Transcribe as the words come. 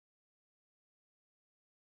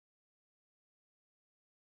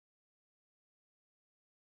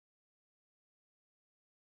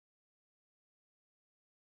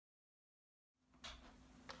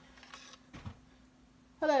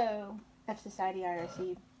Hello, F Society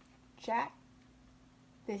IRC chat.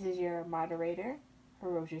 This is your moderator,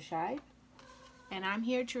 Hiroja Shive, and I'm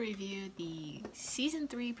here to review the Season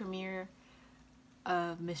 3 premiere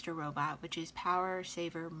of Mr.Robot, which is Power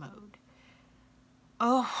Saver Mode.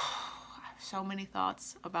 Oh, I have so many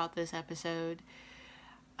thoughts about this episode.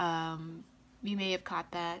 You may have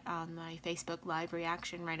caught that on my Facebook Live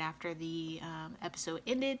reaction right after the episode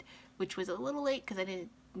ended, which was a little late because I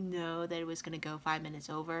didn't know that it was going to go 5 minutes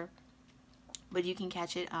over. But you can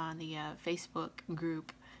catch it on the Facebook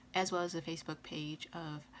group as well as the Facebook page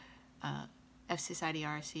of F Society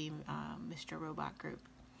RC Mr.Robot group.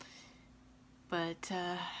 But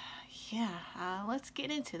let's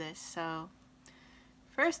get into this. So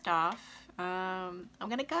first off, I'm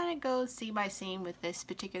going to kind of go scene by scene with this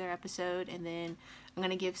particular episode, and then I'm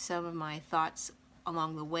going to give some of my thoughts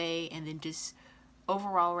along the way, and then just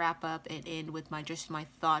overall wrap up and end with my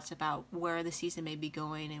thoughts about where the season may be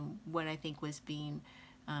going and what I think was being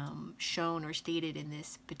shown or stated in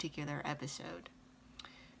this particular episode.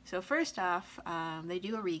 So first off, they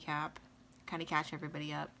do a recap, kind of catch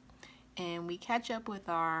everybody up, and we catch up with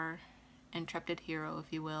our intrepid hero,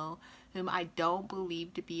 if you will, whom I don't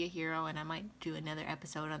believe to be a hero, and I might do another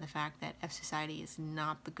episode on the fact that F Society is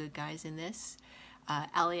not the good guys in this.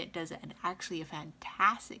 Elliot does actually a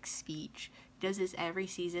fantastic speech. He does this every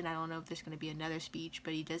season. I don't know if there's going to be another speech,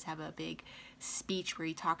 but he does have a big speech where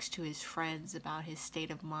he talks to his friends about his state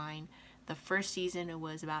of mind. The first season, it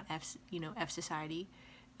was about F Society,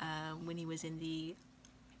 when he was in the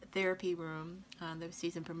therapy room, the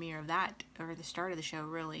season premiere of that, or the start of the show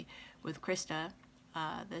really, with Krista.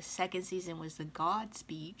 The second season was the God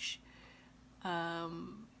speech.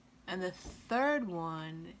 And the third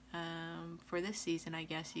one for this season, I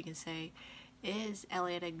guess you can say, is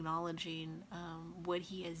Elliot acknowledging what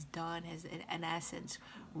he has done has, in essence,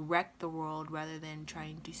 wrecked the world rather than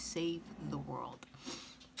trying to save the world.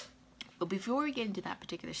 But before we get into that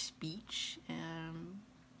particular speech,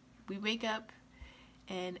 we wake up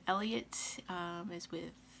and Elliot is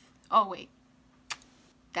with... Oh, wait.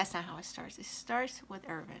 That's not how it starts. It starts with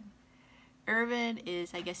Irvin. Irvin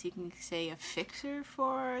is, I guess you can say, a fixer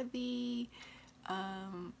for the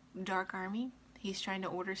Dark Army. He's trying to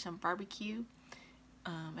order some barbecue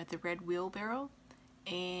at the Red Wheelbarrow,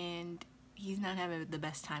 and he's not having the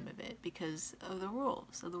best time of it because of the rules.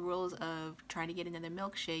 So the rules of trying to get another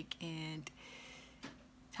milkshake and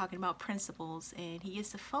talking about principles, and he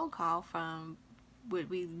gets a phone call from what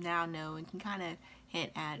we now know and can kind of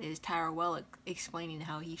hint at is Tyra Wellick explaining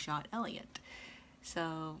how he shot Elliot.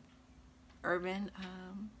 So Irvin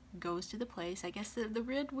goes to the place. I guess the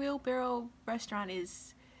Red Wheelbarrow restaurant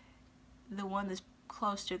is the one that's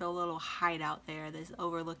close to the little hideout there that's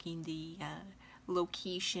overlooking the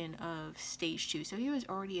location of stage 2. So he was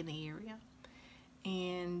already in the area.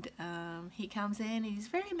 And he comes in, and he's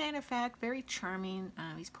very matter of fact, very charming.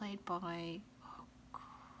 He's played by, oh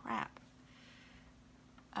crap,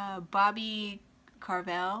 Bobby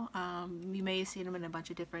Carvel. You may have seen him in a bunch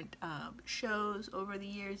of different shows over the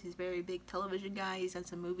years. He's a very big television guy. He's done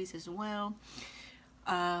some movies as well.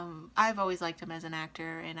 I've always liked him as an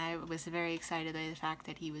actor, and I was very excited by the fact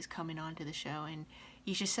that he was coming on to the show, and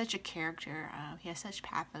he's just such a character. He has such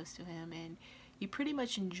pathos to him, and you pretty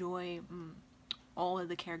much enjoy all of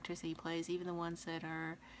the characters that he plays, even the ones that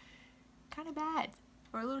are kind of bad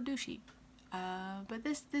or a little douchey. But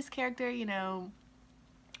this character, you know,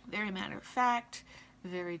 very matter of fact,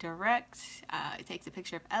 very direct. He takes a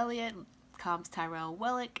picture of Elliot, calms Tyrell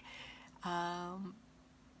Wellick.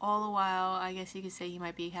 All the while, I guess you could say he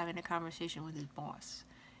might be having a conversation with his boss.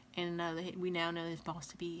 And we now know his boss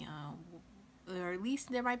to be, or at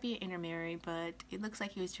least there might be an intermarry, but it looks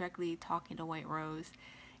like he was directly talking to White Rose.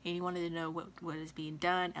 And he wanted to know what is being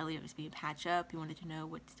done. Elliot was being patched up. He wanted to know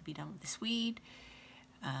what's to be done with the Swede.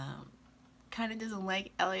 Kind of doesn't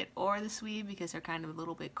like Elliot or the Swede because they're kind of a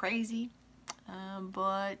little bit crazy,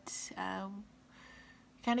 but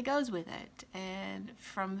kind of goes with it. And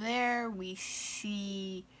from there we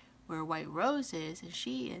see where White Rose is, and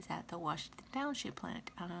she is at the Washington Township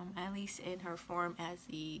plant, at least in her form as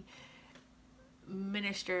the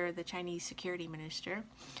minister, the Chinese security minister,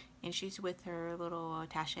 and she's with her little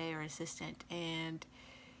attaché or assistant. And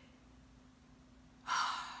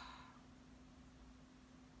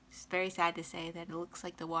very sad to say that it looks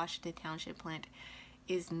like the Washington Township plant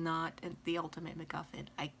is not the ultimate McGuffin.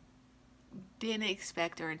 I didn't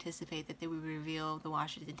expect or anticipate that they would reveal the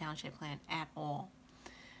Washington Township plant at all.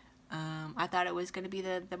 I thought it was going to be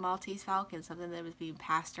the Maltese Falcon, something that was being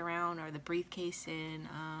passed around, or the briefcase in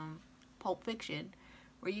Pulp Fiction,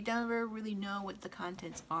 where you never really know what the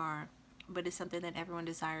contents are. but it's something that everyone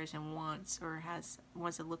desires and wants, or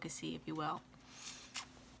wants to look and see, if you will.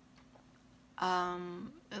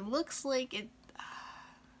 It looks like it.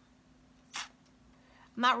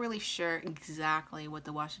 I'm not really sure exactly what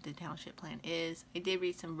the Washington Township plan is. I did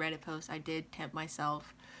read some Reddit posts. I did tempt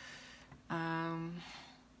myself.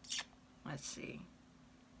 Let's see.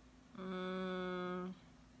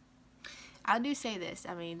 I do say this.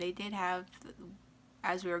 I mean, they did have,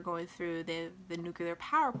 as we were going through the nuclear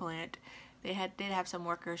power plant, they did have some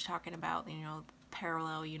workers talking about, you know,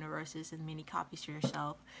 parallel universes and mini copies to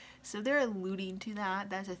yourself. So they're alluding to that.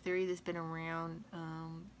 That's a theory that's been around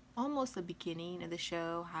almost the beginning of the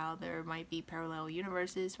show, how there might be parallel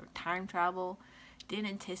universes or time travel. Didn't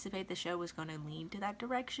anticipate the show was going to lean to that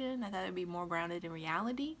direction. I thought it would be more grounded in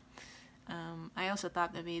reality. I also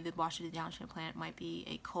thought that maybe the Washington Township plant might be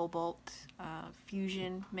a cobalt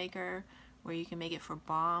fusion maker, where you can make it for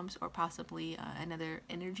bombs, or possibly another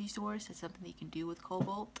energy source. That's something that you can do with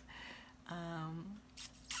cobalt.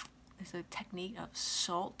 It's a technique of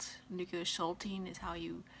salt. Nuclear salting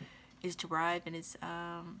is derived, and it's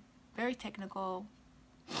very technical,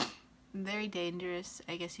 very dangerous,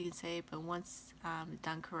 I guess you can say. But once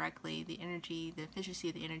done correctly, the efficiency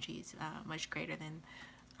of the energy is much greater than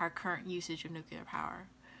our current usage of nuclear power.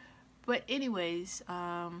 But anyways,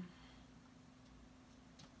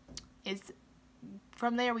 it's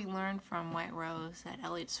from there we learned from White Rose that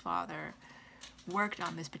Elliot's father worked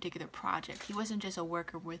on this particular project. He wasn't just a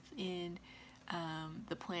worker within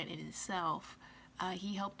the plant in itself.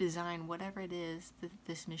 He helped design whatever it is,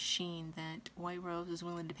 this machine that White Rose is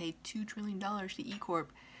willing to pay $2 trillion to E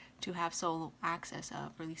Corp to have sole access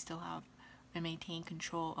of, or at least still have and maintain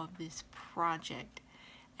control of this project.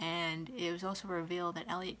 And it was also revealed that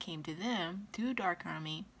Elliot came to them, to Dark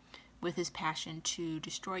Army, with his passion to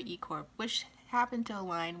destroy E Corp, which happened to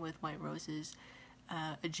align with White Rose's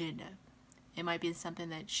agenda. It might be something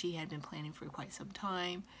that she had been planning for quite some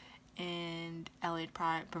time, and Elliot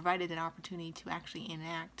provided an opportunity to actually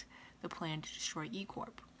enact the plan to destroy E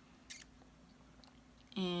Corp.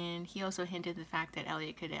 And he also hinted the fact that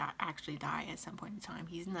Elliot could actually die at some point in time.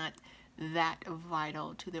 He's not that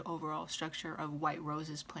vital to the overall structure of White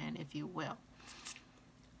Rose's plan, if you will.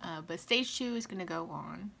 But stage 2 is going to go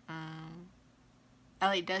on.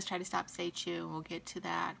 Elliot does try to stop stage 2, and we'll get to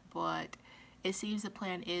that, but it seems the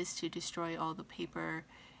plan is to destroy all the paper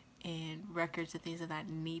and records and things of that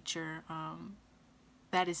nature.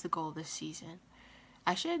 That is the goal of this season.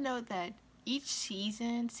 I should note that each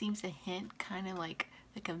season seems to hint kind of like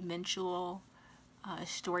the conventional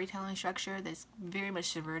storytelling structure that's very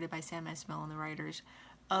much subverted by Sam Esmail and the writers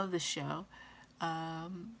of the show.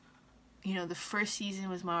 You know, the first season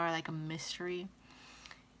was more like a mystery.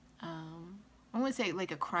 I wouldn't say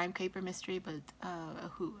like a crime caper mystery, but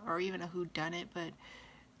or even a whodunit, but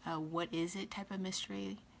what is it type of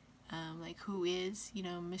mystery. Like, who is, you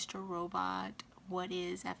know, Mr.Robot? What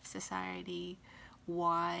is F Society?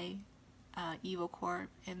 Why Evil Corp?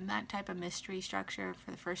 And that type of mystery structure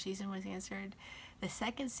for the first season was answered. The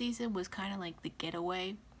second season was kind of like the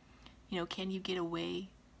getaway. You know, can you get away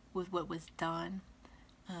with what was done?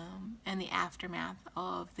 And the aftermath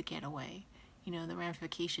of the getaway. You know, the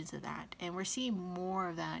ramifications of that. And we're seeing more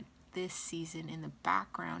of that this season in the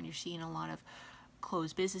background. You're seeing a lot of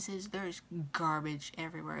closed businesses. There's garbage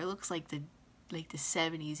everywhere. It looks like the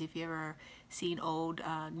 70s. If you ever seen old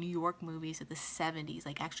New York movies of the 70s,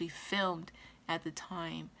 like actually filmed at the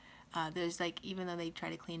time, there's like, even though they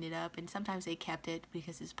try to clean it up, and sometimes they kept it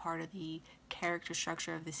because it's part of the character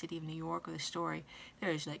structure of the city of New York or the story,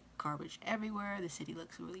 there's like garbage everywhere. The city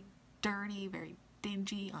looks really dirty, very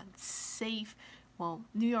dingy, unsafe. Well,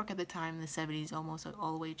 New York at the time in the 70s, almost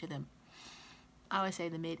all the way to the, I would say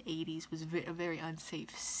the mid-80s, was a very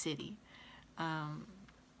unsafe city.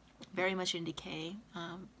 Very much in decay,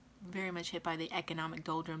 very much hit by the economic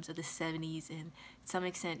doldrums of the 70s, and to some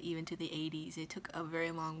extent even to the 80s. It took a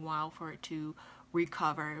very long while for it to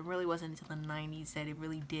recover. It really wasn't until the 90s that it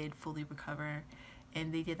really did fully recover,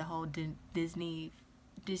 and they did the whole Disneyfying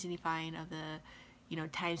of the, you know,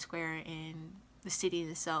 Times Square and the city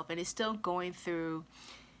itself, and it's still going through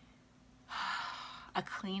a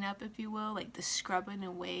cleanup, if you will, like the scrubbing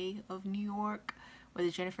away of New York, or the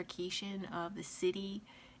gentrification of the city.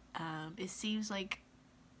 It seems like,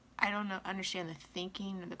 I don't understand the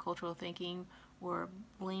thinking or the cultural thinking, or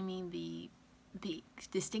blaming the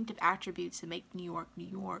distinctive attributes that make New York New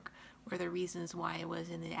York were the reasons why it was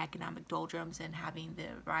in the economic doldrums and having the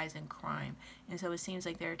rise in crime. And so it seems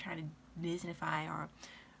like they're trying to Disneyfy or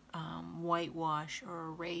whitewash or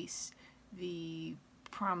erase the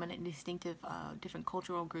prominent and distinctive different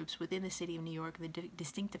cultural groups within the city of New York, the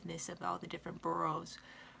distinctiveness of all the different boroughs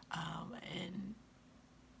and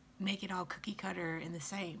make it all cookie cutter and the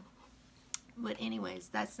same. But anyways,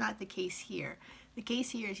 that's not the case here. The case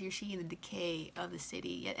here is you're seeing the decay of the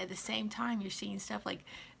city, yet at the same time you're seeing stuff like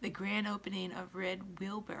the grand opening of Red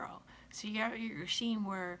Wheelbarrow. So you're seeing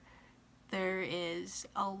where there is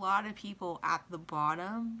a lot of people at the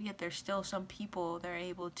bottom, yet there's still some people that are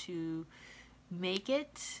able to make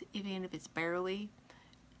it, even if it's barely,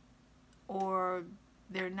 or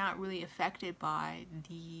they're not really affected by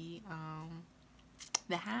the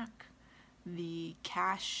hack, the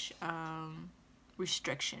cash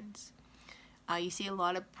restrictions. You see a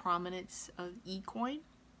lot of prominence of eCoin,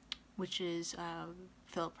 which is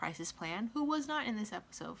Philip Price's plan, who was not in this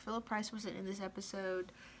episode. Philip Price wasn't in this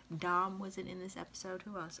episode. Dom wasn't in this episode.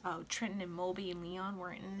 Who else? Oh, Trenton and Moby and Leon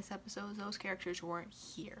weren't in this episode. Those characters weren't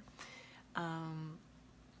here. I'm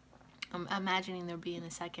imagining they'll be in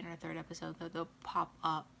the second or third episode, though they'll pop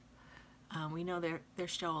up. We know they're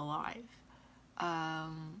still alive.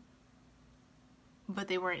 But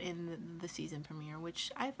they weren't in the season premiere,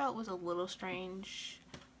 which I felt was a little strange,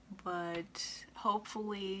 but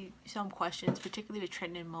hopefully some questions, particularly with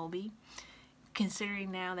Trenton and Moby, considering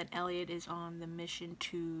now that Elliot is on the mission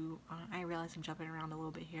to, I realize I'm jumping around a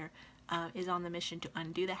little bit here, is on the mission to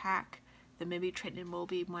undo the hack, that maybe Trenton and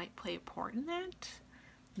Moby might play a part in that.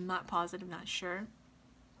 I'm not positive, not sure,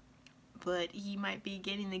 but he might be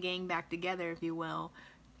getting the gang back together, if you will,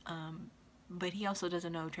 but he also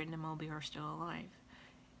doesn't know Trenton and Moby are still alive.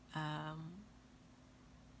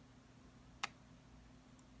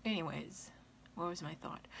 Anyways, what was my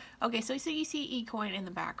thought? Okay, so you see eCoin in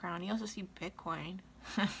the background. You also see Bitcoin,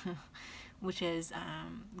 which has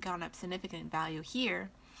gone up significant value here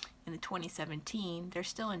in the 2017. They're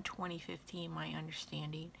still in 2015, my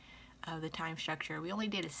understanding of the time structure. We only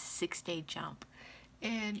did a 6-day jump,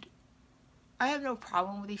 and I have no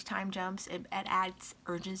problem with these time jumps. It adds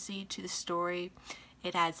urgency to the story.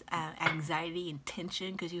 It adds anxiety and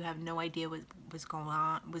tension because you have no idea what was going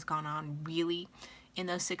on really in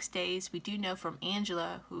those 6 days. We do know from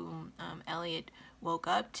Angela, whom Elliot woke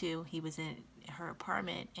up to, he was in her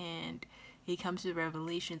apartment, and he comes to the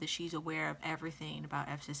revelation that she's aware of everything about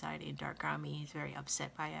F Society and Dark Army. He's very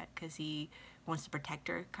upset by it because he wants to protect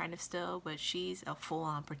her kind of still, but she's a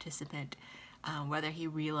full-on participant, whether he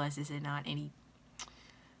realizes it or not. And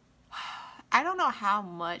I don't know how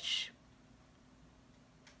much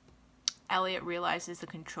Elliot realizes the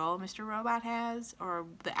control Mr. Robot has, or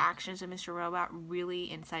the actions of Mr. Robot really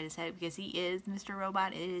inside his head, because he is Mr.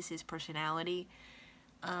 Robot. It is his personality.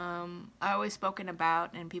 I always spoken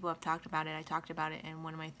about, and people have talked about it, I talked about it in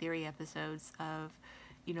one of my theory episodes of,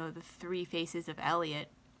 you know, the 3 faces of Elliot.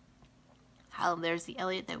 How there's the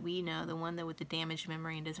Elliot that we know, the one that with the damaged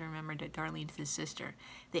memory and doesn't remember that Darlene's his sister.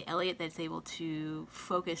 The Elliot that's able to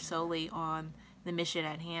focus solely on the mission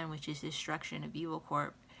at hand, which is destruction of Evil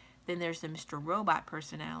Corp. Then there's the Mr. Robot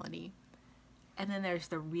personality. And then there's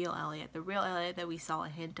the real Elliot. The real Elliot that we saw a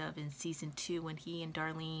hint of in season 2 when he and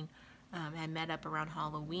Darlene had met up around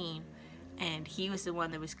Halloween. And he was the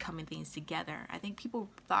one that was coming things together. I think people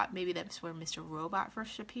thought maybe that's where Mr. Robot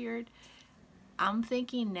first appeared. I'm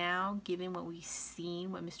thinking now, given what we've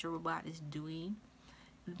seen, what Mr. Robot is doing,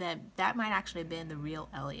 that might actually have been the real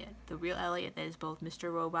Elliot. The real Elliot that is both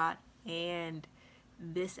Mr. Robot and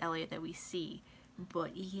this Elliot that we see.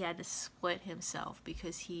 But he had to split himself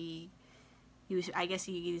because he was, I guess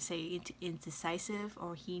you could say, indecisive,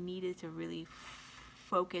 or he needed to really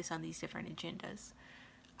focus on these different agendas.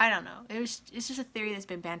 I don't know. It's just a theory that's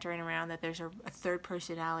been bantering around that there's a third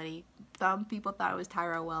personality. Some people thought it was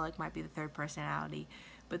Tyrell Wellick might be the third personality,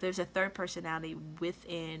 but there's a third personality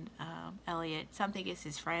within Elliot. Some think it's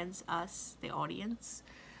his friends, us, the audience.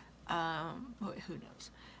 Who knows?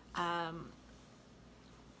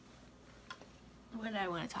 What did I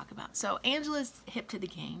want to talk about? So Angela's hip to the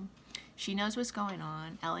game. She knows what's going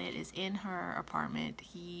on. Elliot is in her apartment.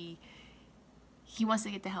 He wants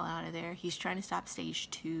to get the hell out of there. He's trying to stop stage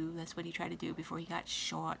 2. That's what he tried to do before he got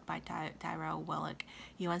shot by Tyrell Wellick.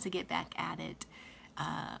 He wants to get back at it.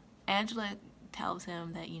 Angela tells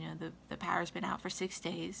him that, you know, the power's been out for 6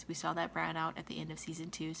 days. We saw that brown out at the end of season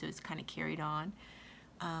 2, so it's kind of carried on.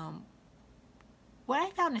 What I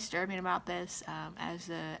found disturbing about this as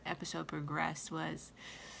the episode progressed was,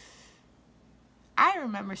 I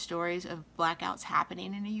remember stories of blackouts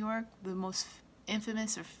happening in New York. The most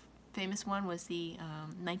infamous or famous one was the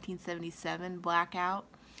 1977 blackout,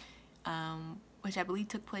 which I believe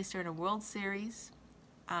took place during a World Series.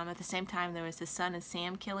 At the same time, there was the Son of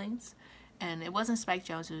Sam killings, and it wasn't Spike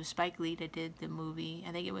Jonze, it was Spike Lee that did the movie.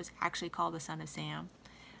 I think it was actually called The Son of Sam.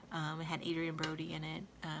 It had Adrian Brody in it.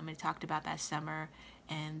 It talked about that summer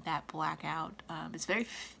and that blackout. It's very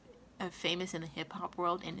famous in the hip hop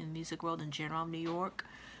world and in the music world in general. New York,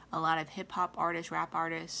 a lot of hip hop artists, rap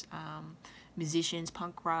artists, musicians,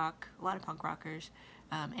 punk rock, a lot of punk rockers,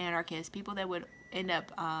 anarchists, people that would end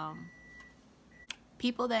up,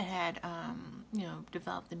 people that had, you know,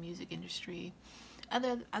 developed the music industry.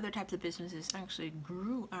 Other types of businesses actually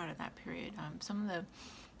grew out of that period. Some of the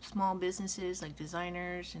small businesses like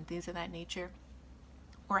designers and things of that nature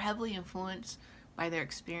were heavily influenced by their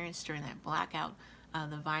experience during that blackout,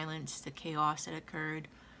 the violence, the chaos that occurred.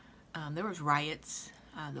 There was riots.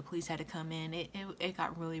 The police had to come in. It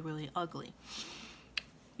got really, really ugly.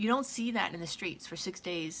 You don't see that in the streets for 6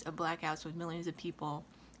 days of blackouts with millions of people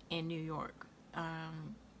in New York.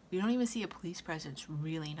 You don't even see a police presence,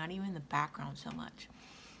 really, not even in the background so much.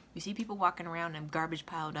 You see people walking around and garbage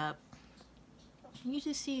piled up. You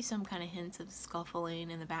just see some kind of hints of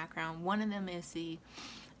scuffling in the background. One of them is the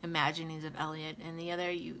imaginings of Elliot, and the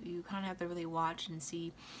other, you kind of have to really watch and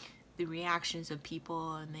see the reactions of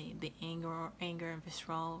people and the anger and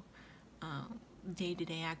visceral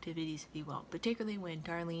day-to-day activities, if you will. Particularly when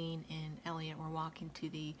Darlene and Elliot were walking to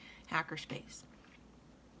the hackerspace.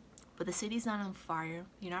 But the city's not on fire.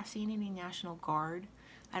 You're not seeing any National Guard.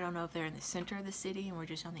 I don't know if they're in the center of the city and we're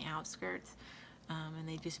just on the outskirts. And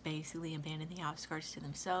they just basically abandoned the outskirts to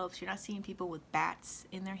themselves. You're not seeing people with bats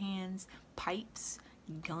in their hands, pipes,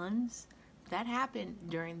 guns. That happened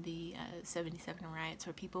during the 77 riots,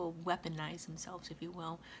 where people weaponized themselves, if you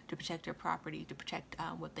will, to protect their property, to protect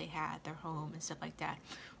what they had, their home and stuff like that.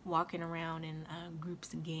 Walking around in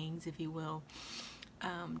groups and gangs, if you will,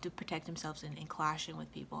 to protect themselves and clashing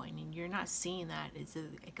with people. I mean, you're not seeing that. It's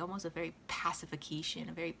like almost a very pacification,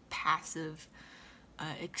 a very passive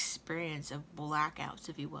experience of blackouts,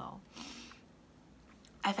 if you will.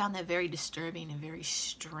 I found that very disturbing and very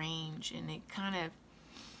strange, and it kind of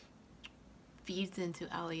feeds into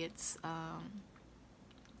Elliot's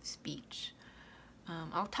speech.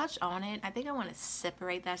 I'll touch on it. I think I want to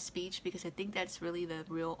separate that speech because I think that's really the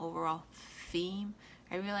real overall theme.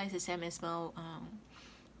 I realize that Sam Esmail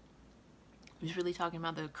was really talking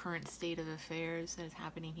about the current state of affairs that is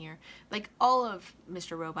happening here. Like, all of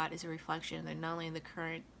Mr.Robot is a reflection of not only the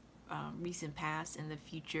current recent past and the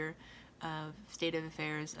future state of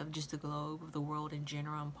affairs of just the globe, of the world in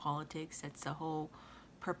general, and politics. That's the whole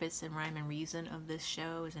purpose and rhyme and reason of this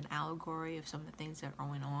show, is an allegory of some of the things that are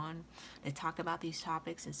going on. They talk about these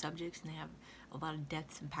topics and subjects, and they have a lot of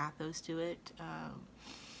depth and pathos to it.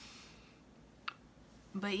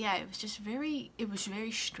 But yeah, it was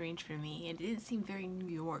very strange for me. It didn't seem very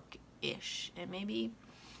New York-ish, and maybe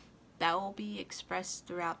that will be expressed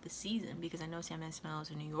throughout the season, because I know Sam Esmail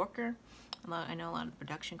is a New Yorker. I know a lot of the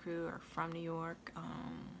production crew are from New York,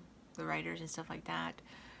 the writers and stuff like that.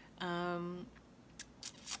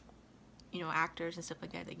 You know, actors and stuff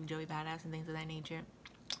like that, like Joey Badass and things of that nature.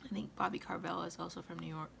 I think Bobby Carvell is also from New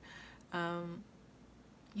York.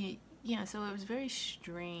 Yeah, so it was very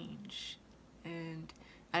strange, and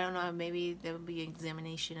I don't know, maybe there will be an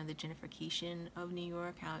examination of the gentrification of New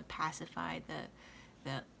York, how it pacified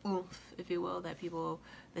the oomph, if you will, that people,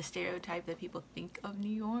 the stereotype that people think of New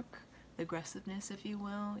York, the aggressiveness, if you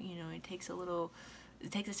will. You know, it takes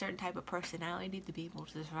a certain type of personality to be able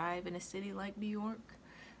to survive in a city like New York.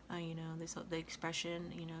 You know, this the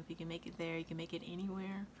expression, you know, if you can make it there, you can make it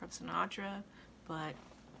anywhere, from Sinatra. But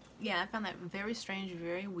yeah, I found that very strange,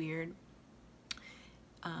 very weird.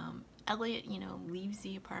 Elliot, you know, leaves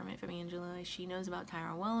the apartment from Angela. She knows about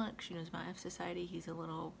Tyrone Wellock. She knows about F Society. He's a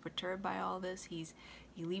little perturbed by all this. He's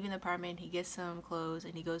leaving the apartment. He gets some clothes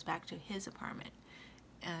and he goes back to his apartment.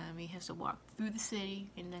 He has to walk through the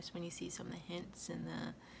city, and that's when you see some of the hints and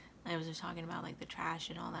I was just talking about, like, the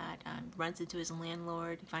trash and all that. Runs into his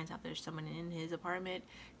landlord. He finds out there's someone in his apartment.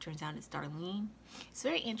 Turns out it's Darlene. It's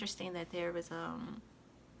very interesting that there was a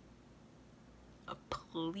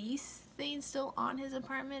police thing still on his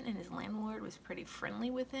apartment, and his landlord was pretty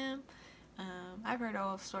friendly with him. I've heard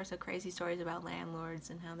all sorts of crazy stories about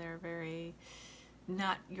landlords and how they're very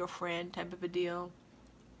not your friend type of a deal.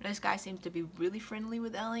 This guy seems to be really friendly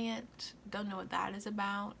with Elliot. Don't know what that is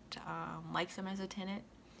about. Likes him as a tenant.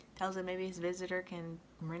 Tells him maybe his visitor can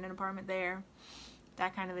rent an apartment there.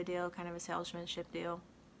 That kind of a deal, kind of a salesmanship deal.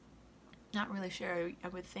 Not really sure. I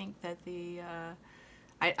would think that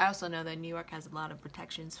I also know that New York has a lot of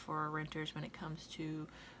protections for renters when it comes to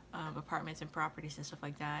apartments and properties and stuff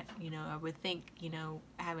like that. You know, I would think, you know,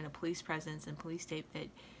 having a police presence and police tape, that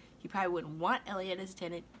you probably wouldn't want Elliot as a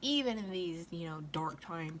tenant, even in these, you know, dark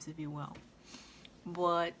times, if you will.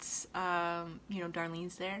 But, you know,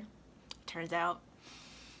 Darlene's there. Turns out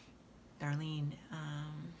Darlene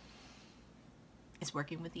is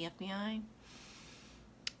working with the FBI.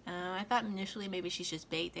 I thought initially maybe she's just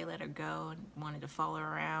bait. They let her go and wanted to follow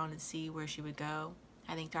her around and see where she would go.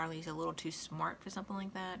 I think Darlene's a little too smart for something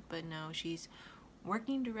like that, but no, she's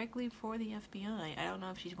working directly for the FBI. I don't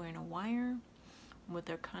know if she's wearing a wire, what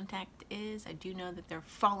their contact is. I do know that they're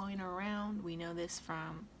following her around. We know this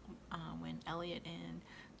from when Elliot and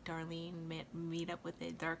Darlene meet up with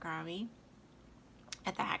the Dark Army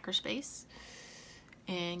at the hackerspace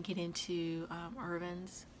and get into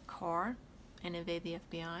Irvin's car and invade the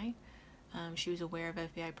FBI. She was aware of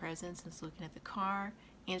FBI presence and is looking at the car.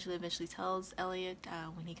 Angela eventually tells Elliot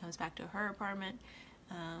when he comes back to her apartment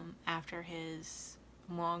after his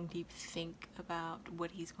long, deep think about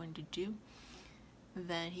what he's going to do,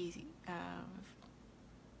 that he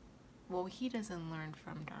doesn't learn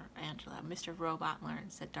from Angela. Mr. Robot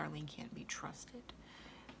learns that Darlene can't be trusted.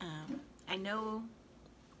 I know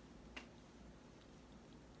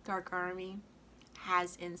Dark Army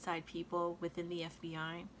has inside people within the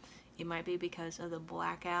FBI. It might be because of the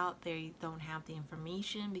blackout. They don't have the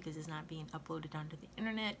information because it's not being uploaded onto the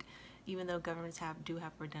internet, even though governments do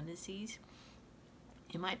have redundancies.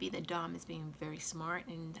 It might be that Dom is being very smart,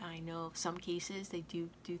 and I know some cases they do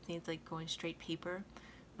things like going straight paper,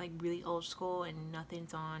 like really old school, and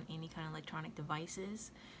nothing's on any kind of electronic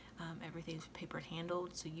devices. Everything's paper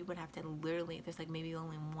handled, so you would have to literally, there's like maybe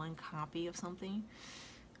only one copy of something,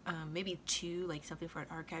 maybe two, like something for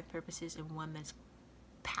archive purposes, and one that's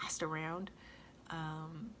passed around.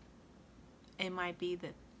 It might be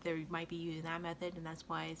that they might be using that method, and that's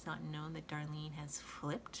why it's not known that Darlene has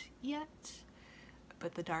flipped yet.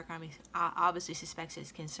 But the Dark Army obviously suspects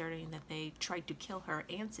it's concerning that they tried to kill her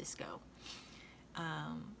and Cisco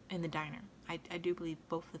in the diner. I do believe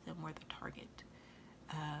both of them were the target.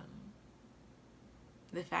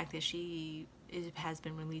 The fact that she has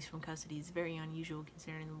been released from custody is very unusual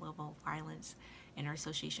considering the level of violence and her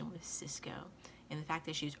association with Cisco. And the fact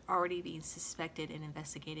that she's already being suspected and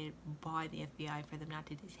investigated by the FBI for them not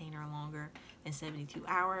to detain her longer than 72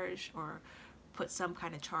 hours or put some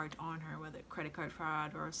kind of charge on her, whether credit card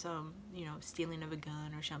fraud or some, stealing of a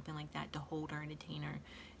gun or something like that, to hold her and detain her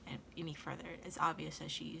and any further. It's obvious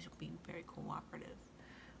that she's being very cooperative.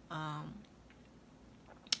 And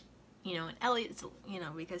Elliot's,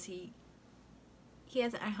 because he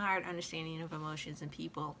has a hard understanding of emotions and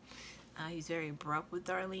people. He's very abrupt with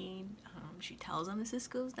Darlene. She tells him the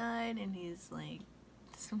Cisco's died, and he's like,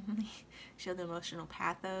 doesn't really show the emotional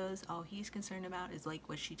pathos. All he's concerned about is like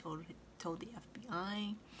what she told the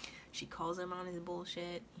FBI. She calls him on his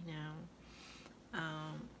bullshit,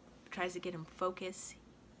 tries to get him focused.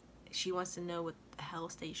 She wants to know what the hell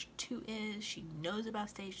stage 2 is. She knows about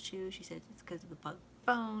stage 2. She says it's because of the bug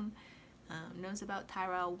phone. Knows about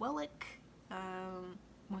Tyrell Wellick.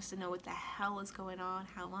 Wants to know what the hell is going on.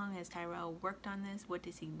 How long has Tyrell worked on this? What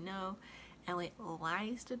does he know? Elliot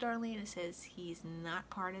lies to Darlene and says he's not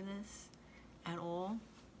part of this at all.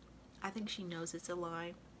 I think she knows it's a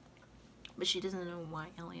lie, but she doesn't know why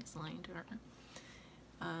Elliot's lying to her.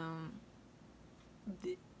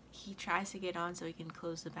 He tries to get on so he can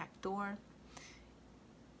close the back door.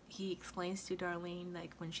 He explains to Darlene,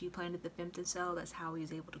 like, when she planted the femto cell, that's how he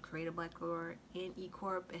was able to create a black door in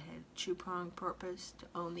E-Corp. It had two-pronged purpose: to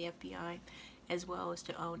own the FBI as well as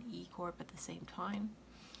to own E-Corp at the same time.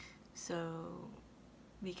 So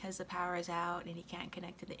because the power is out and he can't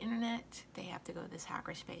connect to the internet, they have to go to this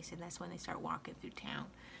hackerspace, and that's when they start walking through town.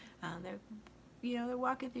 They're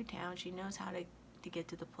walking through town. She knows how to get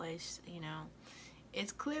to the place.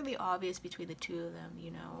 It's clearly obvious between the two of them.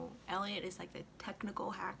 Elliot is like the technical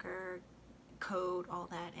hacker, code, all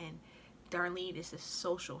that, and Darlene is a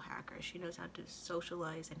social hacker. She knows how to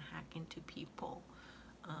socialize and hack into people.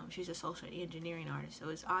 She's a social engineering artist, so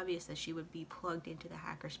it's obvious that she would be plugged into the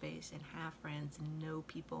hackerspace and have friends and know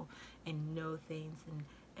people and know things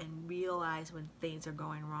and realize when things are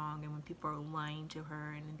going wrong and when people are lying to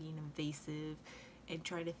her and being invasive, and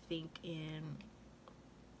try to think in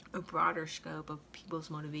a broader scope of people's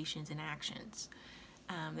motivations and actions.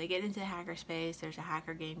 They get into hackerspace. There's a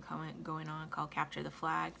hacker game going on called Capture the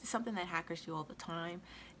Flag. It's something that hackers do all the time.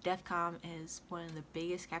 DEF CON is one of the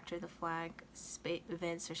biggest Capture the Flag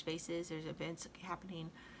events or spaces. There's events happening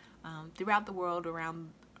throughout the world, around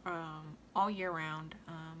all year round,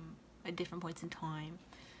 at different points in time.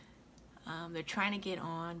 They're trying to get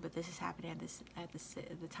on, but this is happening at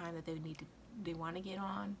the time that they want to get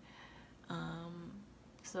on.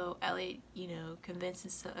 So Elliot,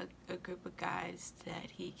 convinces a group of guys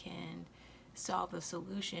that he can solve the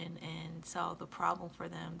solution and solve the problem for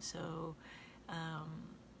them. So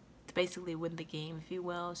to basically win the game, if you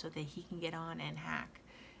will, so that he can get on and hack.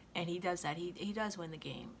 And he does that. He does win the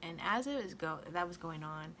game. And as that was going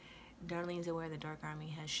on, Darlene's aware the Dark Army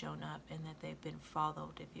has shown up and that they've been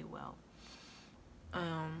followed, if you will.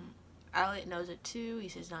 Elliot knows it too. He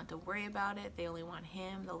says not to worry about it. They only want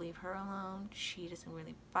him. They'll leave her alone. She doesn't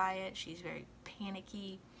really buy it. She's very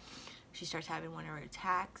panicky. She starts having one of her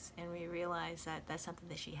attacks, and we realize that that's something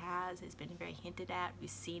that she has. It's been very hinted at. We've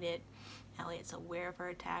seen it. Elliot's aware of her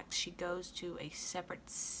attacks. She goes to a separate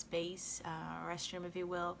space, restroom, if you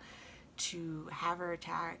will, to have her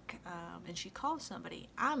attack, and she calls somebody.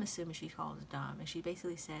 I'm assuming she calls Dom, and she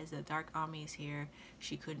basically says the Dark Army is here.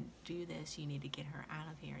 She couldn't do this. You need to get her out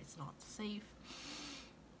of here. It's not safe.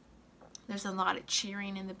 There's a lot of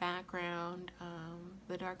cheering in the background.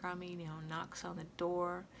 The Dark Army, knocks on the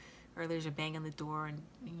door, or there's a bang on the door, and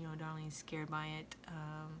Darlene's scared by it.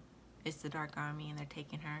 It's the Dark Army, and they're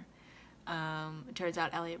taking her. It turns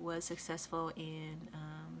out Elliot was successful in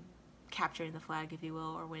capturing the flag, if you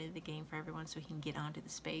will, or winning the game for everyone so he can get onto the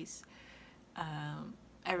space.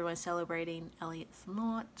 Everyone's celebrating. Elliot's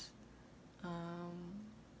not.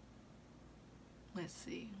 Let's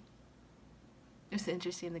see. It's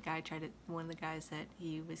interesting. One of the guys that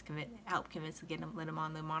he was helped convince to let him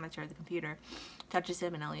on the monitor of the computer, touches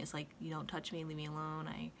him, and Elliot's like, "You don't touch me, leave me alone.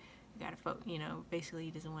 I gotta basically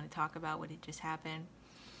he doesn't want to talk about what had just happened."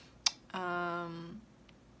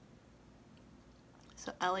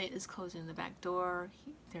 So Elliot is closing the back door.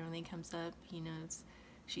 Darlene comes up. He knows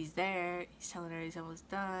she's there. He's telling her he's almost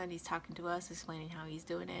done. He's talking to us, explaining how he's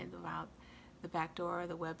doing it, about the back door,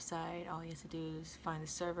 the website. All he has to do is find the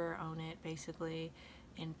server, own it, basically,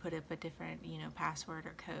 and put up a different, password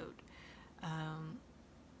or code.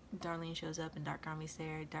 Darlene shows up, and Dark Army's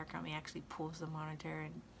there. Dark Army actually pulls the monitor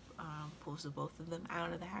and pulls the both of them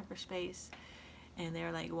out of the hackerspace. And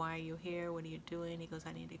they're like, "Why are you here? What are you doing?" He goes,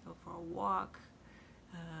 "I need to go for a walk."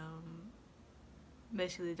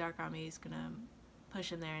 Basically, the Dark Army is gonna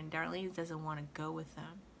push him there, and Darlene doesn't want to go with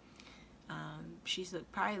them. She's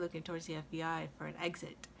probably looking towards the FBI for an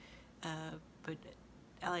exit, but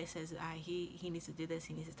Elliot says he needs to do this.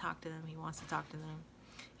 He needs to talk to them. He wants to talk to them,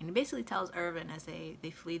 and he basically tells Irvin as they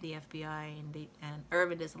flee the FBI, and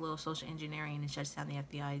Irvin does a little social engineering and shuts down the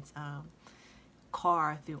FBI's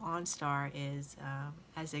car through OnStar. Is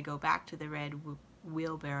as they go back to the red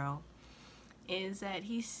wheelbarrow, is that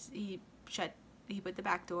he put the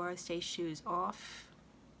back door, stays shoes off.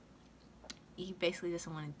 He basically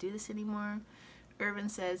doesn't want to do this anymore. Irvin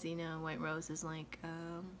says, White Rose is like,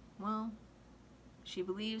 well, she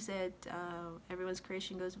believes that everyone's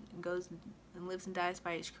creation goes and lives and dies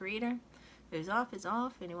by its creator. If it's off, it's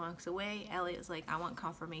off, and he walks away. Elliot's like, I want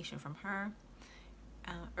confirmation from her.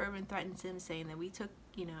 Irvin threatens him, saying that we took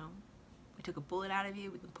a bullet out of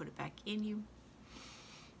you, we can put it back in you.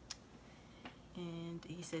 And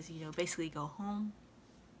he says, basically go home.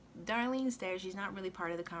 Darlene's there. She's not really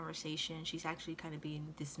part of the conversation. She's actually kind of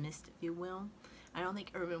being dismissed, if you will. I don't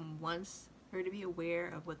think Irvin wants her to be aware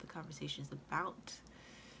of what the conversation is about.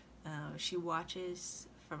 She watches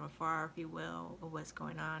from afar, if you will, of what's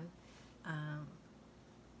going on.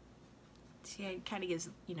 She kind of gives,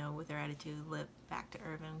 with her attitude, lip back to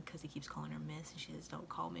Irvin because he keeps calling her Miss, and she says, "Don't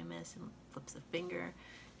call me Miss," and flips a finger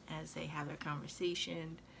as they have their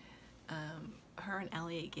conversation. Her and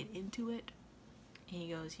Elliot get into it, and he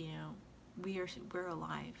goes, we're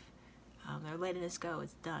alive. They're letting us go.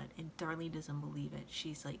 It's done. And Darlene doesn't believe it.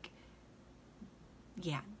 She's like,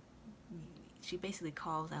 yeah. She basically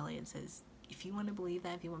calls Elliot and says, if you want to believe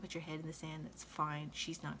that, if you want to put your head in the sand, that's fine.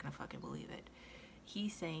 She's not going to fucking believe it.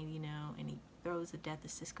 He's saying, and he throws the death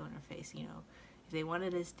of Cisco in her face, if they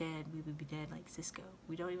wanted us dead, we would be dead like Cisco.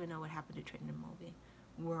 We don't even know what happened to Trenton and Mulvey.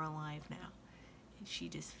 We're alive now. And she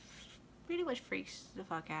just pretty much freaks the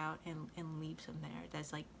fuck out and leaves him there.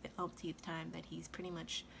 That's like the umpteenth time that he's pretty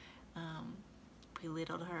much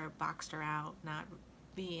belittled her, boxed her out, not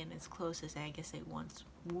being as close as I guess they once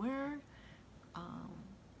were.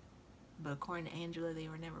 But according to Angela, they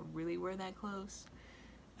never really were that close.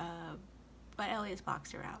 But Elliot's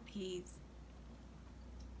boxed her out. He's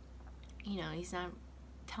not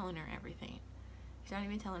telling her everything. He's not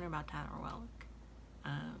even telling her about Tyler Wellick.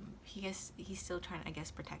 He's still trying to, I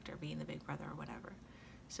guess, protect her, being the big brother or whatever.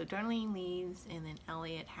 So Darlene leaves, and then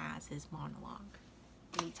Elliot has his monologue.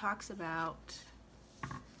 And he talks about,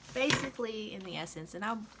 basically, in the essence, and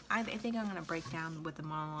I think I'm going to break down what the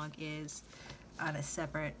monologue is on a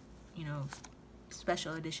separate,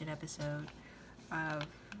 special edition episode of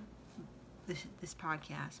this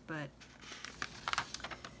podcast, but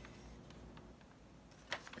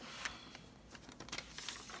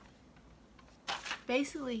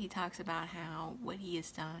basically he talks about how what he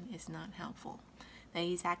has done is not helpful, that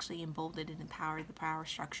he's actually emboldened and empowered the power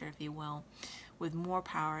structure, if you will, with more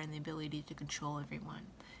power and the ability to control everyone.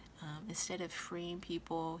 Instead of freeing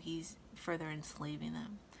people, he's further enslaving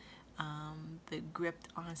them. The grip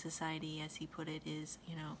on society, as he put it, is,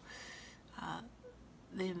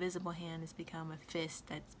 the invisible hand has become a fist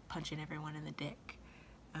that's punching everyone in the dick.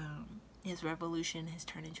 His revolution has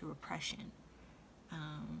turned into repression.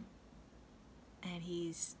 And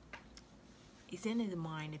he's in his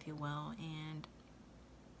mind, if you will, and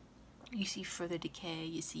you see further decay.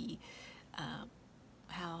 You see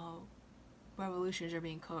how revolutions are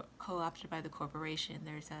being co-opted by the corporation.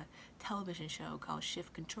 There's a television show called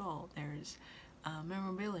Shift Control. There's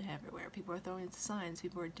memorabilia everywhere. People are throwing signs.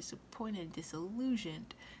 People are disappointed,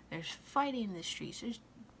 disillusioned. There's fighting in the streets. There's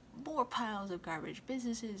more piles of garbage.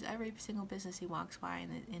 Businesses, every single business he walks by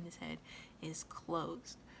in his head is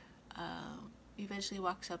closed. He eventually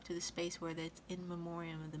walks up to the space where that's in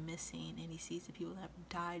memoriam of the missing, and he sees the people that have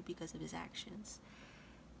died because of his actions.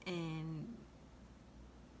 And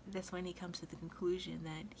that's when he comes to the conclusion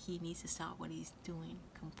that he needs to stop what he's doing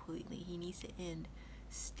completely. He needs to end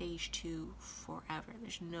stage 2 forever.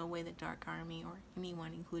 There's no way the Dark Army or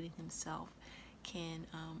anyone, including himself, can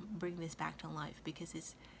bring this back to life, because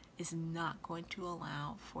it's not going to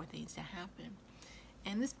allow for things to happen.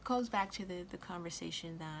 And this goes back to the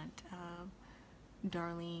conversation that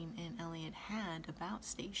Darlene and Elliot had about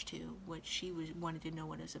stage 2, which she wanted to know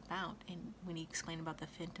what it was about. And when he explained about the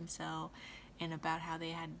Phantom Cell and about how they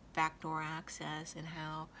had backdoor access, and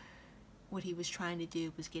how what he was trying to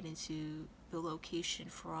do was get into the location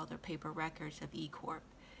for all their paper records of E-Corp.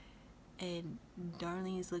 And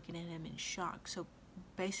Darlene's looking at him in shock. So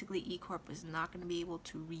basically E-Corp was not going to be able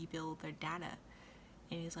to rebuild their data.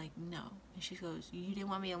 And he's like, no. And she goes, you didn't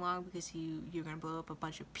want me along because you're going to blow up a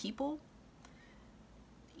bunch of people?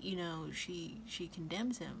 She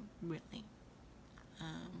condemns him, really.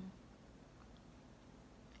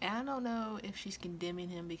 And I don't know if she's condemning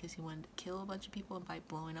him because he wanted to kill a bunch of people by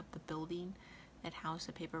blowing up the building that housed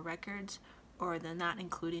the paper records, or they're not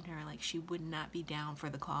including her, like she would not be down for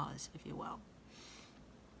the cause, if you will.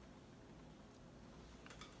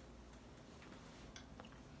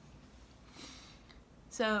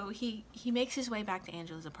 So he makes his way back to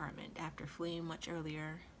Angela's apartment after fleeing much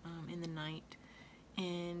earlier in the night,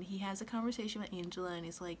 and he has a conversation with Angela, and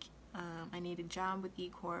he's like, I need a job with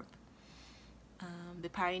E-Corp. They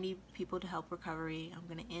probably need people to help recovery. I'm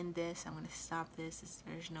going to end this. I'm going to stop this.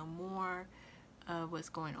 There's no more of what's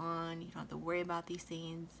going on. You don't have to worry about these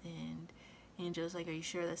things. And Angela's like, are you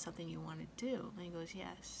sure that's something you want to do? And he goes,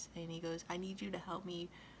 yes. And he goes, I need you to help me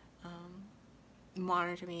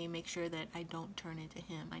monitor me, make sure that I don't turn into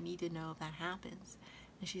him. I need to know if that happens.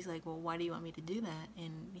 And she's like, well, why do you want me to do that?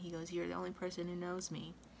 And he goes, you're the only person who knows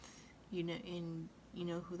me. You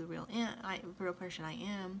know who the real person I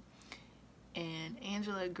am. And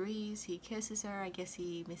Angela agrees. He kisses her. I guess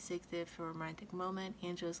he mistakes it for a romantic moment.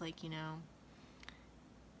 Angela's like,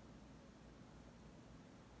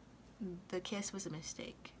 the kiss was a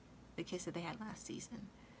mistake. The kiss that they had last season.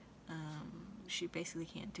 She basically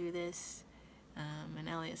can't do this. And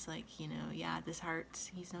Elliot's like, yeah, this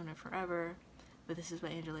hurts. He's known her forever. But this is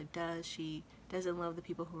what Angela does. She doesn't love the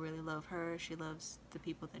people who really love her. She loves the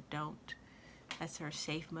people that don't. That's her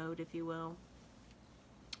safe mode, if you will.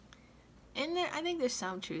 And I think there's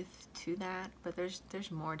some truth to that, but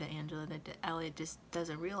there's more to Angela that Elliot just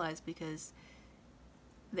doesn't realize, because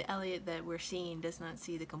the Elliot that we're seeing does not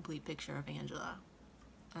see the complete picture of Angela.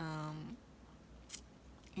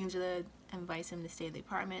 Angela invites him to stay at the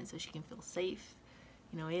apartment so she can feel safe.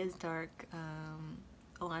 It is dark.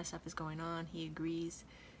 A lot of stuff is going on. He agrees.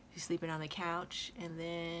 She's sleeping on the couch, and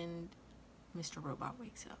then Mr.Robot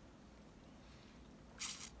wakes up.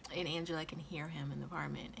 And Angela can hear him in the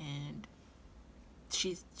apartment, and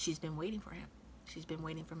she's been waiting for him. She's been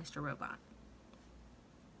waiting for Mr.Robot.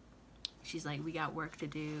 She's like, we got work to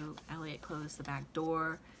do. Elliot closed the back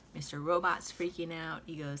door. Mr.Robot's freaking out.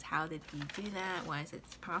 He goes, how did he do that? Why is it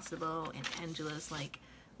possible? And Angela's like,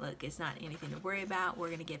 look, it's not anything to worry about. We're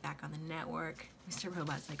going to get back on the network.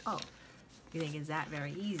 Mr.Robot's like, oh, you think it's that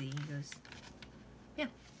very easy? He goes, yeah.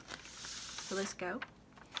 So let's go.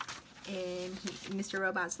 And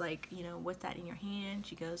Mr.Robot's like, what's that in your hand?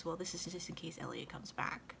 She goes, well, this is just in case Elliot comes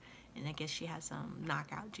back. And I guess she has some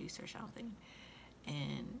knockout juice or something.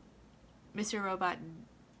 And Mr.Robot,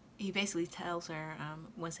 he basically tells her,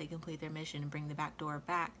 once they complete their mission and bring the back door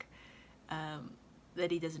back, that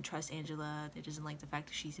he doesn't trust Angela, that he doesn't like the fact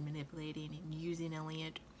that she's manipulating and using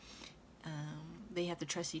Elliot. They have to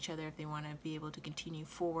trust each other if they want to be able to continue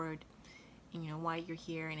forward. And, why you're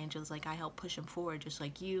here. And Angela's like, I help push him forward just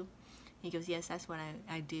like you. He goes, yes, that's what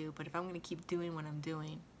I do, but if I'm going to keep doing what I'm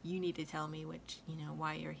doing, you need to tell me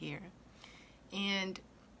why you're here. And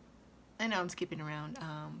I know I'm skipping around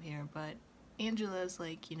here, but Angela's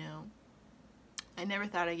like, you know, I never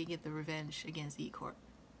thought I could get the revenge against E-Corp.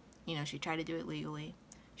 You know, she tried to do it legally.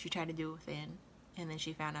 She tried to do it within. And then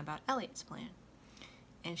she found out about Elliot's plan.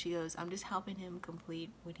 And she goes, I'm just helping him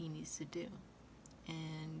complete what he needs to do.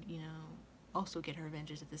 And, you know, also get her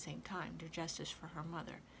vengeance at the same time. Do justice for her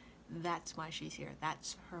mother. That's why she's here.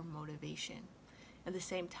 That's her motivation. At the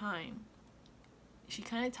same time, she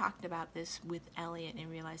kind of talked about this with Elliot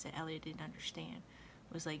and realized that Elliot didn't understand.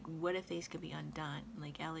 It was like, what if these could be undone?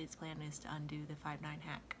 Like, Elliot's plan is to undo the 5-9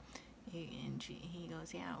 hack. And he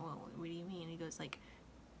goes, yeah, well, what do you mean? He goes, like,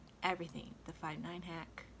 everything. The 5-9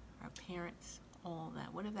 hack, our parents, all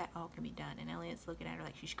that. What if that all can be done? And Elliot's looking at her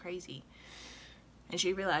like she's crazy. And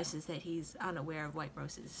she realizes that he's unaware of White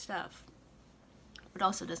Rose's stuff, but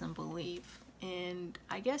also doesn't believe. And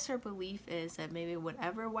I guess her belief is that maybe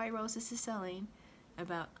whatever White Rose is selling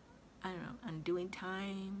about, I don't know, undoing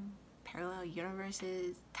time, parallel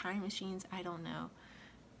universes, time machines, I don't know,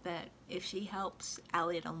 that if she helps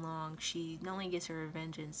Elliot along, she not only gets her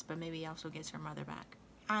vengeance, but maybe also gets her mother back.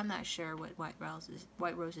 I'm not sure what White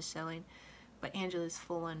Rose is selling, but Angela's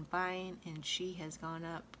full on buying, and she has gone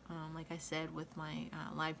up, like I said with my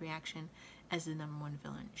live reaction, as the #1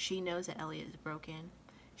 villain. She knows that Elliot is broken.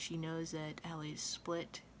 She knows that Elliot is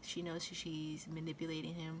split. She knows she's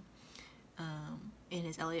manipulating him in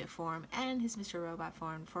his Elliot form and his Mr. Robot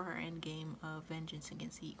form for her end game of vengeance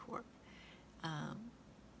against E-Corp.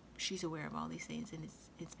 She's aware of all these things, and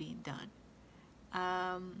it's being done.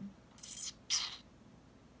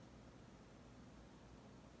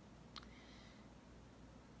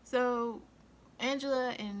 So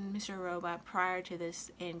Angela and Mr. Robot, prior to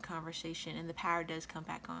this end conversation, and the power does come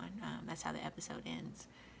back on. That's how the episode ends.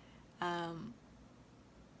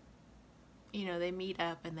 You know, they meet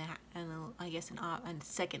up in I guess a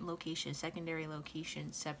secondary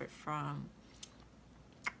location, separate from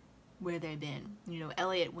where they've been. You know,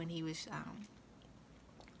 Elliot, when he was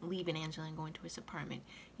leaving Angela and going to his apartment,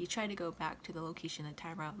 he tried to go back to the location that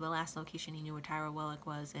the last location he knew where Tyra Wellick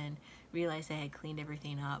was, and realized they had cleaned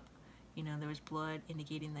everything up. You know, there was blood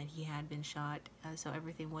indicating that he had been shot, so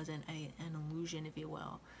everything wasn't an illusion, if you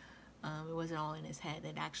will. It wasn't all in his head.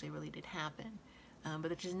 It actually really did happen. But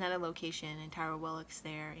there's just another location, and Tyra Wellick's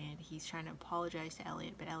there, and he's trying to apologize to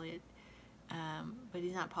Elliot, but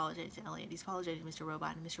he's not apologizing to Elliot. He's apologizing to Mr.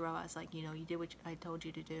 Robot, and Mr. Robot's like, you know, you did what I told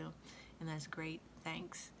you to do, and that's great,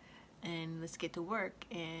 thanks. And let's get to work,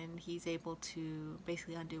 and he's able to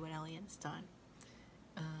basically undo what Elliot's done.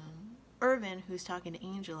 Irvin, who's talking to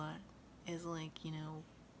Angela, is like, you know,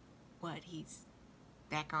 what, he's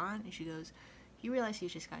back on? And she goes, he realized he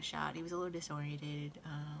just got shot. He was a little disorientated,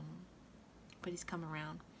 but he's come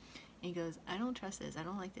around. And he goes, I don't trust this. I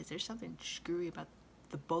don't like this. There's something screwy about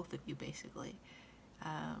the both of you, basically.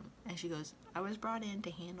 And she goes, I was brought in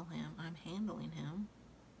to handle him. I'm handling him.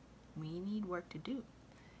 We need work to do.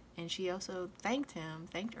 And she also thanked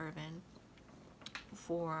Irvin,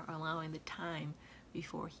 for allowing the time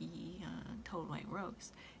before he told White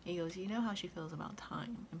Rose. And he goes, you know how she feels about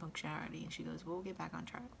time and punctuality. And she goes, we'll get back on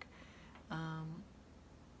track.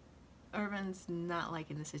 Irvin's not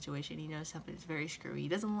liking the situation. He knows something's very screwy. He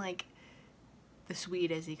doesn't like the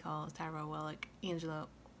Swede, as he calls Tyra Wellick, Angela,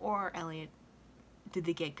 or Elliot to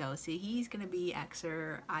the get-go. See, he's going to be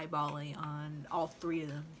eyeballing on all three of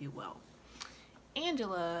them, if you will.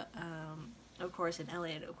 Angela, of course, and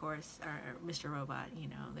Elliot, of course, are Mr. Robot. You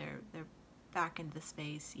know, they're back into the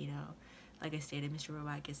space. You know, like I stated, Mr.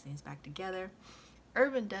 Robot gets things back together.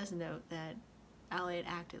 Irvin does note that Elliot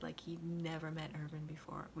acted like he'd never met Irvin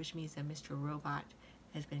before, which means that Mr. Robot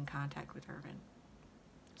has been in contact with Irvin.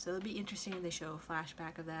 So it'll be interesting if they show a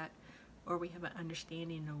flashback of that, or we have an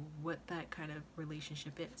understanding of what that kind of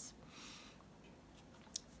relationship is.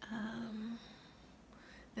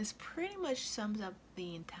 This pretty much sums up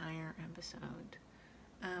the entire episode.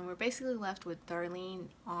 We're basically left with Darlene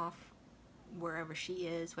off wherever she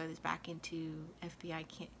is, whether it's back into FBI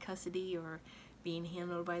custody or being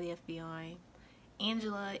handled by the FBI.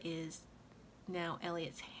 Angela is now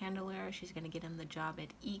Elliot's handler. She's going to get him the job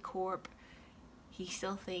at E-Corp. He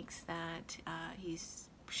still thinks that he's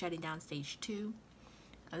shutting down stage 2.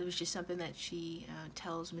 It was just something that she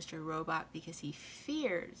tells Mr. Robot because he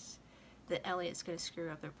fears that Elliot's going to screw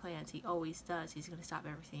up their plans. He always does. He's going to stop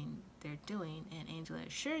everything they're doing. And Angela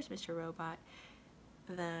assures Mr. Robot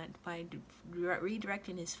that by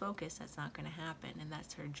redirecting his focus, that's not going to happen, and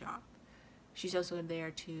that's her job. She's also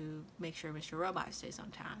there to make sure Mr. Robot stays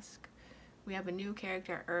on task. We have a new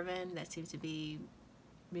character, Irvin, that seems to be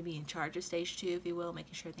maybe in charge of stage 2, if you will,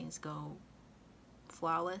 making sure things go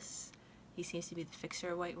flawless. He seems to be the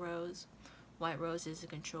fixer of White Rose. White Rose is in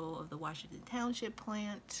control of the Washington Township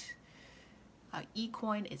plant.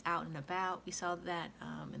 eCoin is out and about. We saw that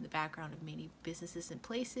in the background of many businesses and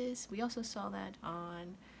places. We also saw that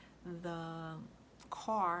on the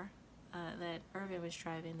car that Irvin was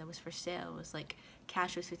driving that was for sale. It was like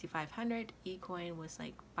cash was $5,500, eCoin was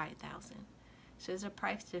like $5,000. So there's a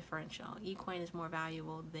price differential. eCoin is more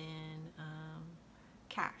valuable than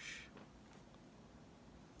cash.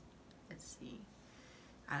 Let's see.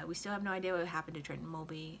 We still have no idea what happened to Trenton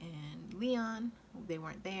Mulby and Leon. They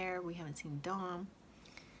weren't there. We haven't seen Dom.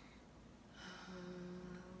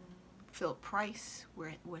 Philip Price,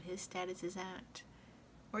 what his status is at,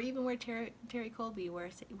 or even where Terry Colby, where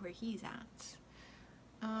he's at.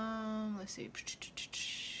 Let's see.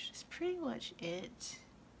 That's pretty much it.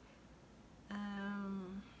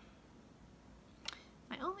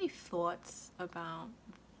 My only thoughts about,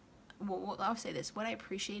 well, I'll say this. What I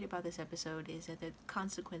appreciate about this episode is that the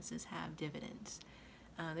consequences have dividends.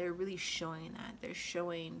 They're really showing that. They're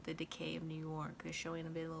showing the decay of New York. They're showing a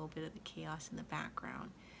little bit of the chaos in the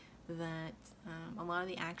background. That a lot of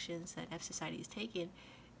the actions that F Society has taken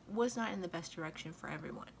was not in the best direction for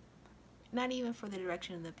everyone. Not even for the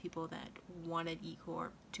direction of the people that wanted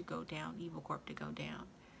E-Corp to go down, Evil Corp to go down.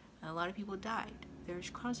 A lot of people died.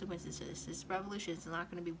 There's consequences to this. This revolution is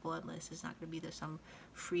not going to be bloodless. It's not going to be some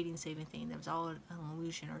freedom saving thing. That was all an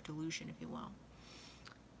illusion or delusion, if you will.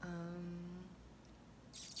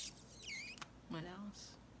 What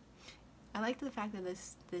else? I like the fact that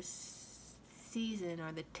this season,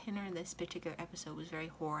 or the tenor in this particular episode, was very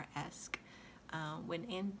horror-esque. When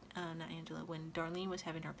when Darlene was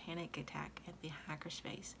having her panic attack at the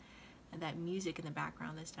hackerspace, and that music in the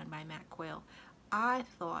background that's done by Matt Quayle, I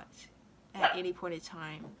thought at any point in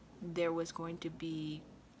time there was going to be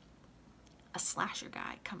a slasher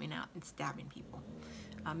guy coming out and stabbing people,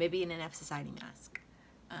 maybe in an F Society mask.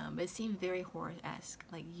 But it seemed very horror-esque.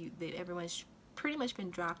 Like everyone's pretty much been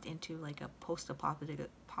dropped into like a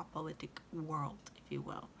post-apocalyptic world, if you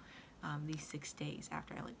will, these 6 days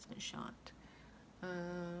after Elliot's been shot.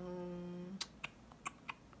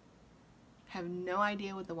 Have no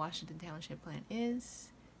idea what the Washington Township plan is.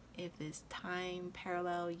 If this time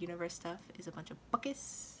parallel universe stuff is a bunch of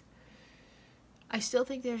buckets. I still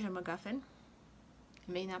think there's a McGuffin. It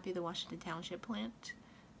may not be the Washington Township plant,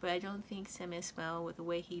 but I don't think Sam Esmail, with the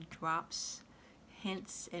way he drops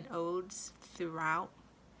hints and odes throughout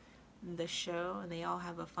the show, and they all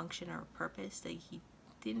have a function or a purpose, that he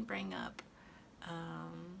didn't bring up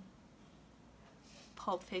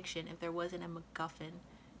Pulp Fiction if there wasn't a McGuffin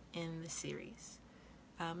in the series.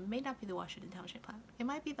 May not be the Washington Township plan. It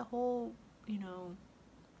might be the whole,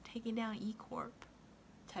 taking down E-Corp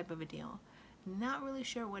type of a deal. Not really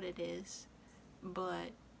sure what it is,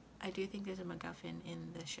 but I do think there's a McGuffin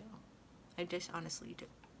in the show. I just honestly do.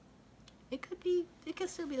 It could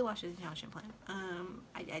still be the Washington Township plan.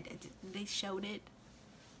 They showed it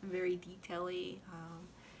very detailedly.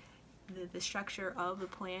 The structure of the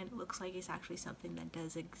plan looks like it's actually something that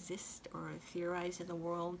does exist or theorized in the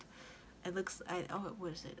world. It looks,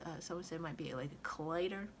 what is it? Someone said it might be like a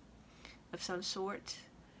collider of some sort.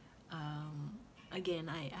 Again,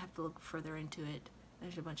 I have to look further into it.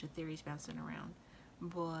 There's a bunch of theories bouncing around.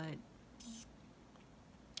 But,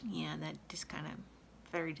 yeah, that just kind of,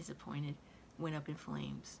 very disappointed, went up in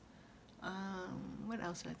flames. What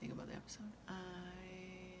else did I think about the episode?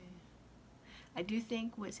 I do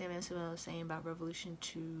think what Sam Esmail was saying about revolution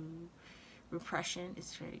to repression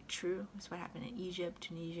is very true. It's what happened in Egypt,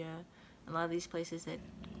 Tunisia, a lot of these places that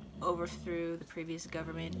overthrew the previous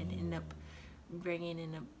government and ended up bringing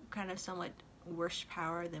in a kind of somewhat worse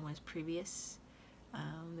power than was previous.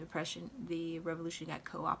 The revolution got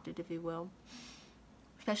co-opted, if you will,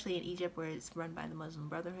 especially in Egypt, where it's run by the Muslim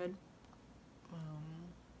Brotherhood.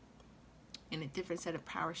 In a different set of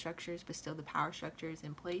power structures, but still the power structure is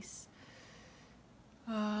in place.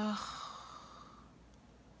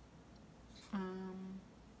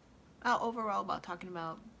 Overall, about talking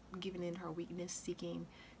about giving in her weakness, seeking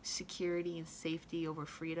security and safety over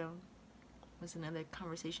freedom was another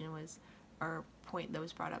conversation, or point that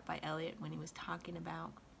was brought up by Elliot when he was talking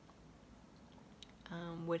about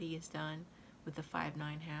what he has done with the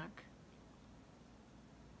 5/9 hack.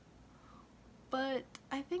 But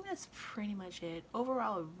I think that's pretty much it.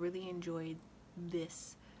 Overall, I really enjoyed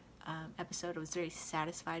this episode. I was very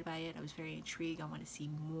satisfied by it. I was very intrigued. I want to see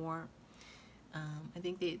more. I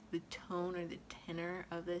think the tone or the tenor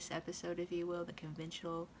of this episode, if you will, the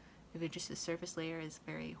conventional, if it's just the surface layer, is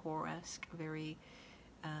very horror-esque, very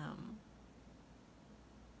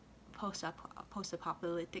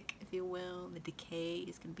post-apocalyptic, if you will. The decay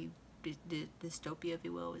is going to be, dystopia, if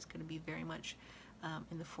you will, is going to be very much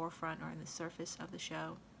in the forefront or in the surface of the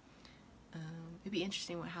show. It'd be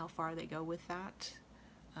interesting how far they go with that,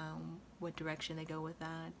 what direction they go with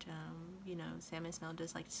that. You know, Sam and Smell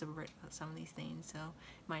does like to subvert some of these things, so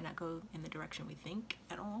it might not go in the direction we think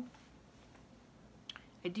at all.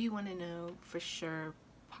 I do want to know for sure,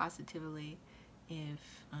 positively,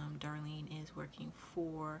 if Darlene is working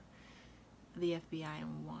for the FBI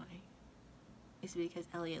and why. Is it because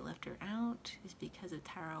Elliot left her out? Is it because of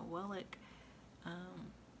Tara Wellick?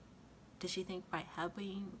 Does she think by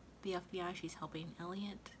helping the FBI she's helping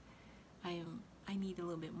Elliot? I need a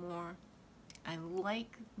little bit more. I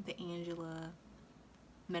like the Angela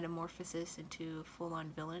metamorphosis into a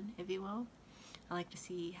full-on villain, if you will. I like to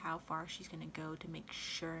see how far she's going to go to make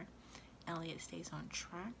sure Elliot stays on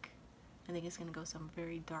track. I think it's going to go some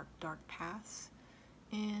very dark paths.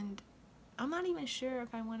 And I'm not even sure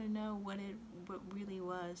if I want to know what really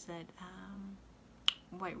was that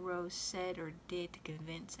White Rose said or did to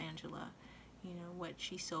convince Angela. You know, what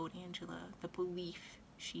she sold Angela, the belief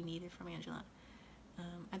she needed from Angela.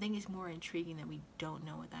 I think it's more intriguing that we don't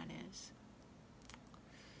know what that is.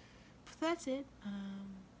 But that's it.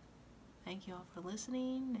 Thank you all for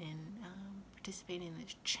listening and participating in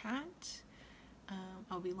this chat.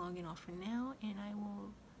 I'll be logging off for now, and I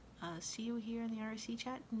will see you here in the RC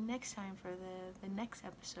chat next time for the next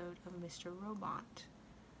episode of Mr.Robot.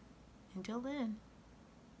 Until then,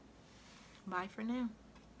 bye for now.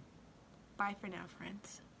 Bye for now,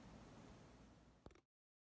 friends.